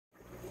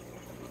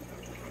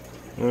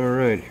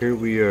Alright, here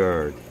we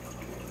are.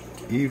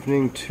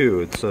 Evening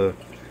 2. It's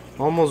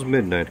almost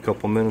midnight, a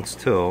couple minutes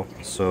till.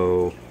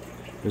 So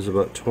it was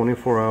about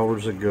 24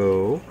 hours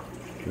ago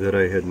that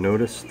I had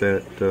noticed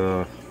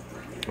that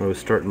I was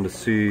starting to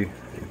see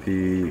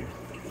the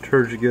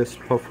Turgidus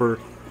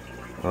Puffer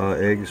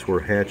eggs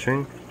were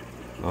hatching.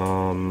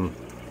 So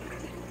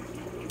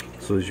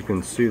as you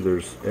can see,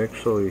 there's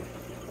actually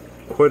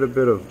quite a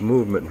bit of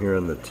movement here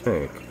in the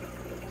tank.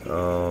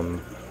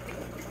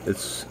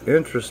 It's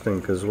interesting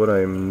because what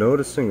I'm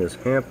noticing is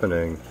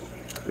happening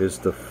is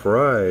the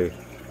fry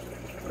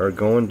are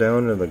going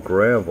down in the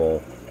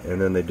gravel and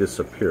then they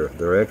disappear.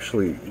 They're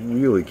actually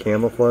really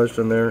camouflaged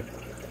in there.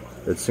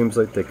 It seems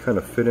like they kind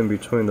of fit in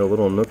between the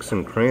little nooks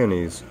and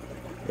crannies,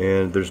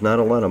 and there's not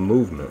a lot of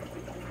movement.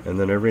 And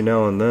then every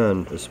now and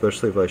then,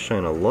 especially if I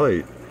shine a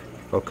light,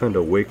 I'll kind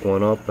of wake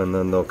one up and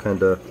then they'll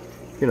kind of,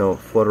 you know,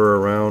 flutter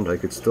around. I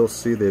could still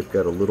see they've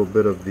got a little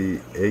bit of the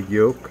egg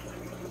yolk,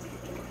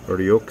 or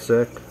the yolk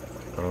sac,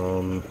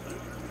 you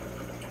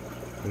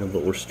know,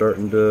 but we're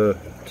starting to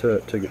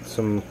get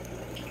some,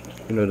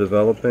 you know,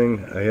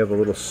 developing. I have a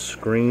little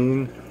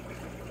screen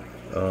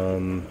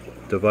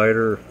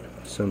divider,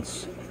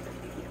 since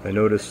I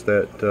noticed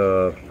that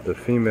the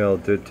female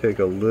did take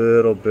a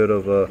little bit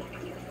of a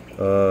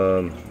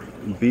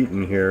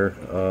beating here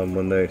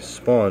when they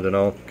spawned, and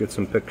I'll get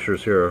some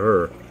pictures here of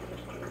her.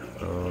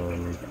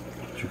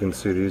 As you can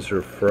see, these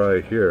are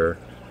fry here.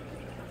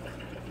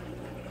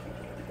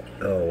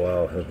 Oh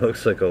wow, it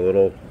looks like a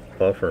little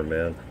puffer,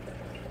 man.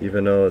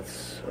 Even though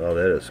it's, oh,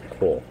 that is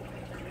cool.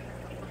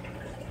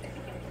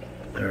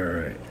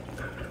 Alright.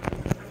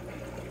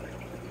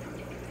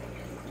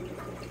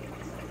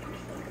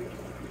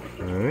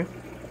 Alright.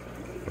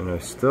 And I'm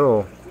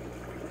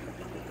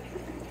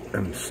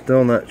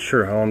still not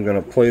sure how I'm going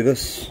to play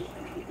this.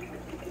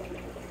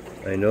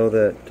 I know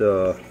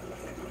that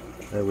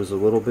I was a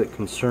little bit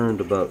concerned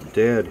about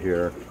Dad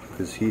here,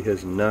 because he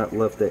has not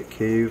left that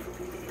cave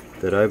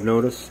that I've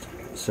noticed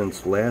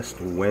since last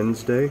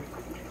Wednesday.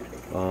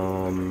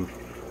 You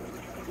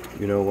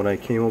know, when I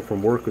came home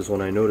from work is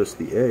when I noticed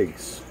the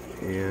eggs,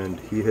 and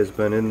he has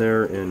been in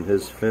there and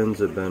his fins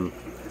have been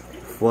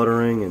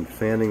fluttering and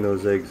fanning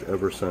those eggs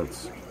ever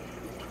since.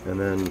 And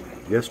then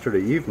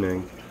yesterday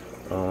evening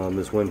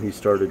is when he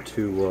started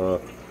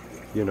to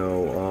you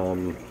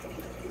know,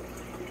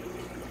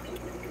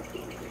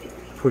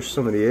 push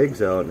some of the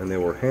eggs out, and they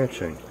were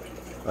hatching.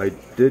 I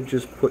did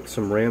just put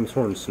some ram's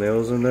horn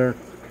snails in there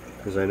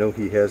because I know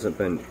he hasn't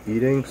been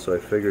eating, so I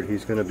figured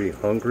he's going to be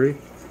hungry,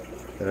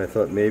 and I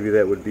thought maybe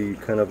that would be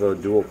kind of a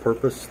dual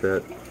purpose,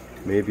 that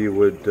maybe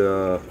would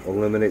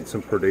eliminate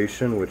some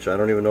predation, which I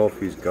don't even know if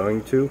he's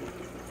going to.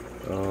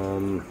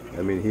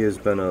 I mean, he has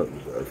been a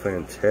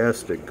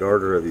fantastic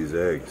guarder of these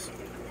eggs.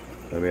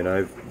 I mean,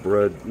 I've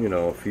bred, you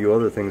know, a few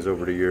other things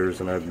over the years,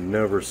 and I've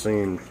never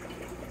seen,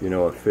 you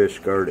know, a fish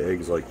guard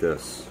eggs like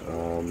this.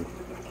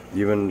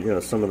 Even, you know,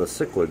 some of the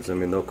cichlids, I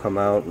mean, they'll come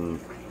out and,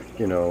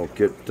 you know,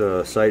 get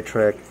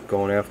sidetracked,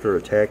 going after,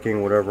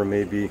 attacking, whatever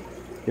may be,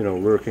 you know,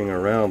 lurking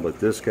around. But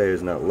this guy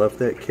has not left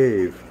that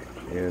cave,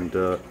 and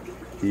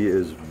he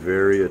is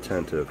very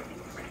attentive.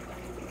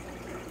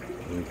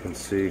 And you can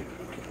see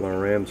my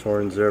ram's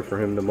horns there for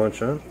him to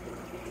munch on,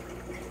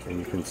 and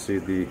you can see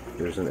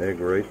there's an egg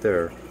right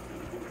there.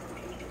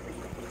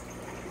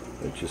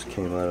 It just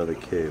came out of the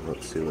cave.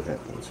 Let's see what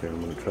happens here.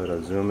 I'm going to try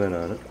to zoom in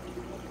on it.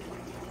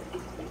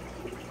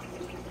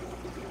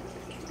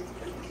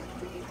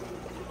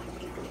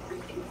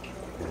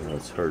 Yeah,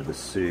 it's hard to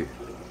see,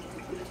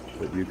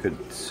 but you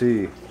could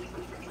see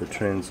the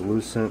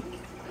translucent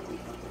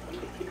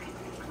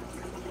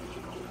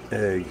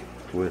egg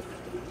with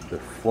the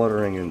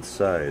fluttering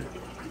inside.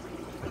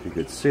 If you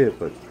could see it,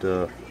 but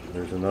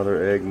there's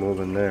another egg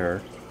moving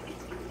there.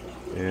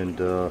 And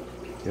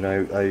you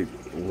know, I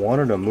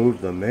wanted to move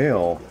the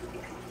male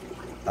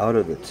out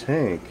of the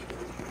tank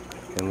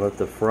and let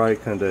the fry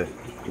kind of,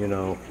 you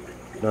know,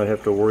 not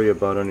have to worry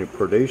about any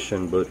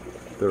predation, but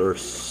there are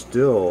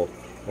still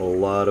a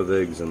lot of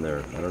eggs in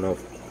there. I don't know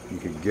if you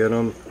could get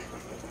them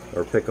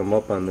or pick them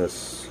up on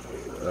this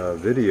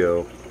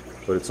video,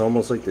 but it's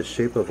almost like the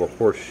shape of a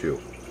horseshoe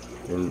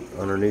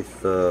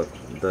underneath the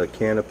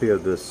canopy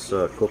of this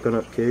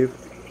coconut cave.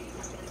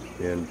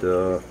 And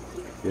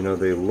you know,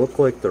 they look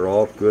like they're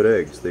all good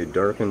eggs. They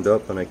darkened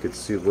up and I could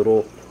see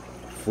little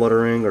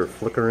fluttering or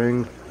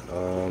flickering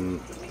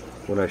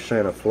when I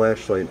shine a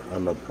flashlight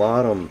on the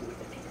bottom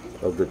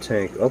of the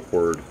tank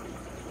upward.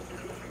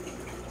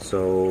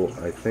 So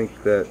I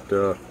think that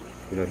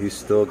you know, he's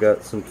still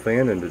got some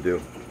fanning to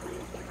do.